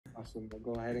Awesome. We'll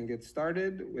go ahead and get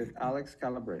started with Alex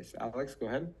Calabrese. Alex, go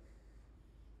ahead.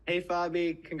 Hey,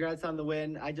 Fabi, congrats on the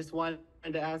win. I just wanted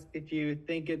to ask if you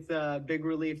think it's a big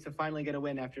relief to finally get a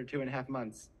win after 2.5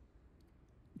 months.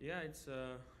 Yeah, it's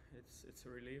a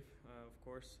relief, of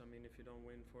course. I mean, if you don't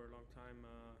win for a long time,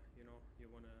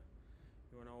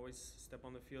 you wanna always step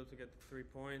on the field to get the 3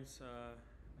 points. I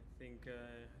think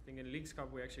in Leagues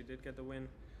Cup we actually did get the win.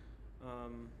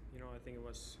 I think it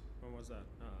was, when was that?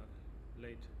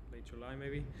 Late July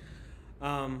maybe.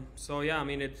 So yeah, I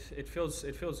mean it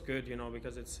feels good,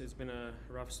 because it's been a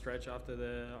rough stretch after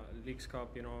the Leagues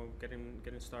Cup,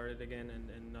 getting started again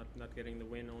and not getting the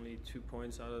win, only 2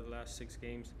 points out of the last 6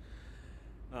 games.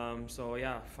 So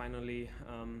yeah, finally,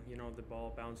 the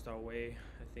ball bounced our way.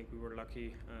 I think we were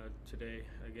lucky today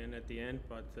again at the end,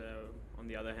 but on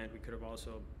the other hand, we could have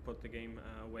also put the game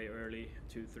away early,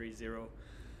 2-3-0,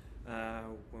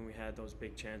 when we had those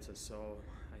big chances. So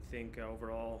I think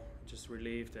overall, just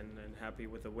relieved and happy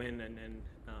with the win, and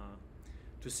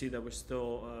to see that we're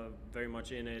still very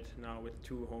much in it now with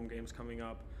 2 home games coming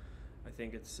up. I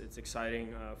think it's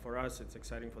exciting for us. It's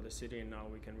exciting for the city, and now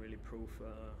we can really prove,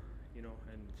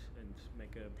 and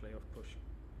make a playoff push.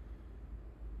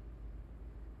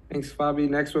 Thanks, Fabi.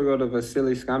 Next, we'll go to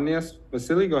Vasily Skamnias.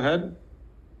 Vasily, go ahead.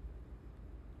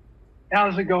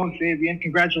 How's it going, Fabian?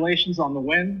 Congratulations on the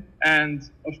win. And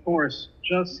of course,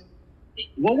 just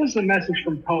what was the message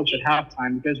from coach at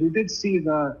halftime? Because we did see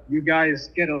you guys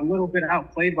get a little bit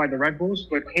outplayed by the Red Bulls,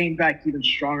 but came back even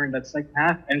stronger in that second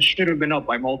half and should have been up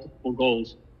by multiple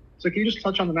goals. So can you just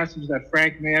touch on the message that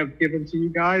Frank may have given to you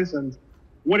guys and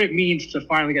what it means to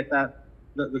finally get the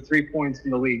 3 points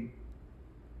in the league?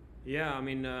 Yeah, I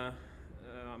mean,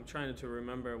 I'm trying to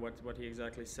remember what he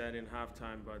exactly said in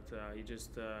halftime, but he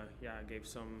just gave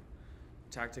some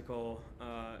tactical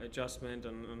adjustment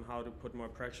on how to put more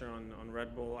pressure on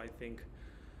Red Bull. I think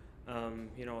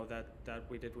that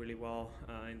we did really well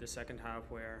in the second half,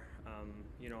 where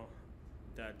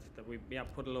that we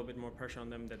put a little bit more pressure on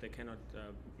them, that they cannot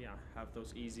have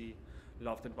those easy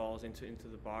lofted balls into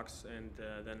the box, and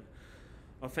then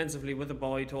offensively with the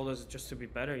ball, he told us just to be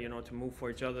better, to move for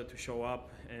each other, to show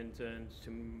up, and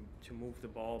to move the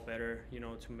ball better,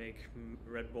 to make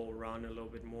Red Bull run a little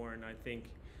bit more. And I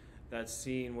think that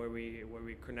scene where we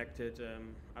connected,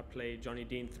 I played Johnny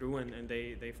Dean through, and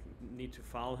they need to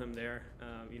foul him there,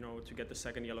 to get the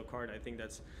second yellow card. I think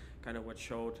that's kind of what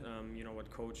showed, what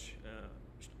coach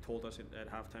told us at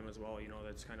halftime as well.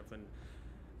 That's kind of an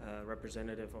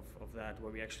representative of that,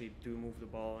 where we actually do move the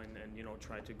ball and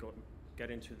try to get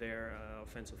into their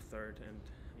offensive third, and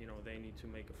they need to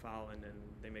make a foul, and then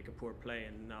they make a poor play,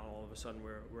 and now all of a sudden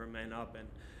we're a man up,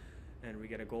 and we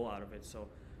get a goal out of it. So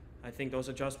I think those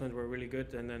adjustments were really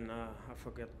good. And then I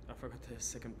forgot the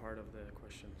second part of the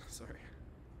question. Sorry.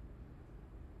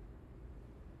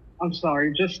 I'm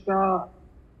sorry, just the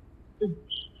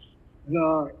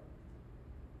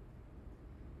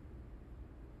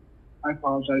I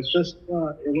apologize. Just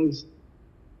it was.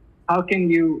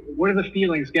 What are the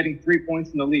feelings getting 3 points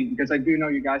in the league? Because I do know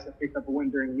you guys have picked up a win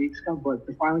during the Leagues Cup, but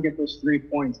to finally get those 3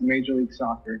 points in Major League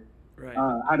Soccer, right?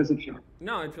 How does it feel?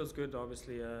 No, it feels good.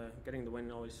 Obviously, getting the win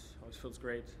always feels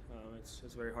great.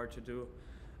 It's very hard to do.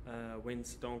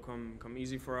 Wins don't come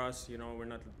easy for us. We're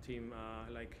not a team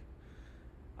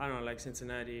like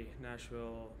Cincinnati,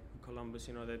 Nashville, Columbus,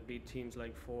 that beat teams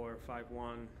like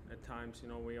 4-5-1 at times.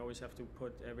 We always have to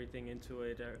put everything into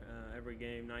it. Every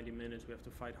game, 90 minutes, we have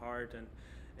to fight hard,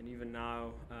 and even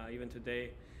now, even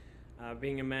today,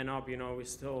 being a man up, we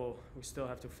still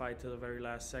have to fight till the very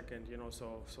last second.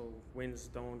 So wins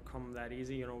don't come that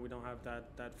easy. We don't have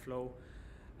that flow.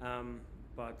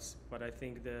 But I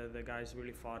think the guys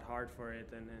really fought hard for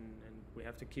it, and we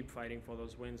have to keep fighting for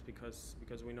those wins, because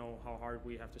we know how hard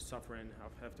we have to suffer and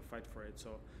have to fight for it.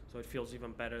 So it feels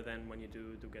even better than when you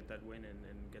do get that win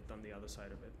and get on the other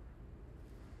side of it.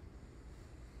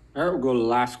 All right, we'll go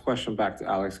last question back to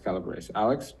Alex Calabrese.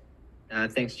 Alex?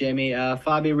 Thanks, Jamie.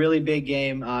 Fabi, really big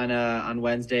game on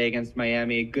Wednesday against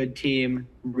Miami. Good team,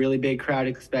 really big crowd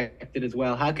expected as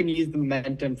well. How can you use the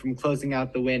momentum from closing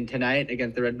out the win tonight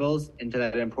against the Red Bulls into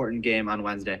that important game on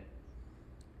Wednesday?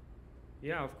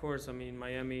 Yeah, of course. I mean,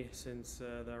 Miami, since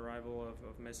the arrival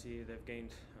of Messi, they've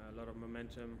gained a lot of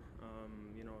momentum,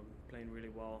 playing really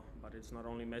well. But it's not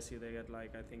only Messi. They get I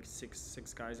think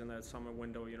six guys in that summer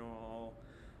window, all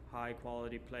high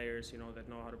quality players, that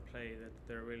know how to play, that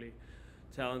they're really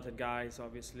talented guys,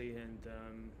 obviously, and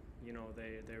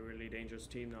they're a really dangerous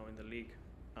team now in the league.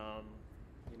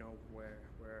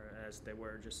 Whereas they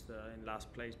were just in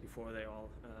last place before they all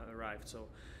arrived. So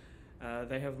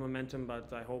They have momentum,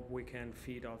 but I hope we can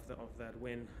feed off that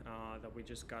win that we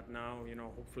just got now.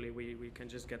 Hopefully we can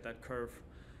just get that curve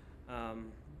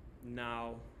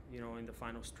now. In the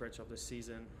final stretch of the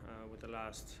season, with the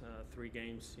last 3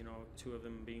 games, 2 of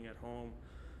them being at home.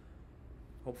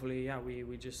 Hopefully,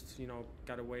 we just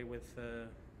got away with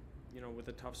with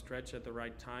a tough stretch at the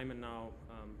right time, and now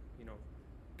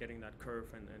getting that curve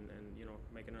and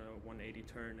making a 180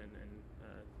 turn and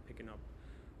picking up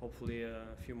hopefully a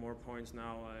few more points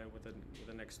now with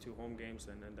the next 2 home games,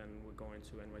 and then we're going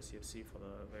to NYCFC for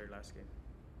the very last game.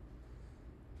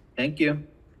 Thank you.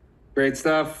 Great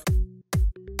stuff.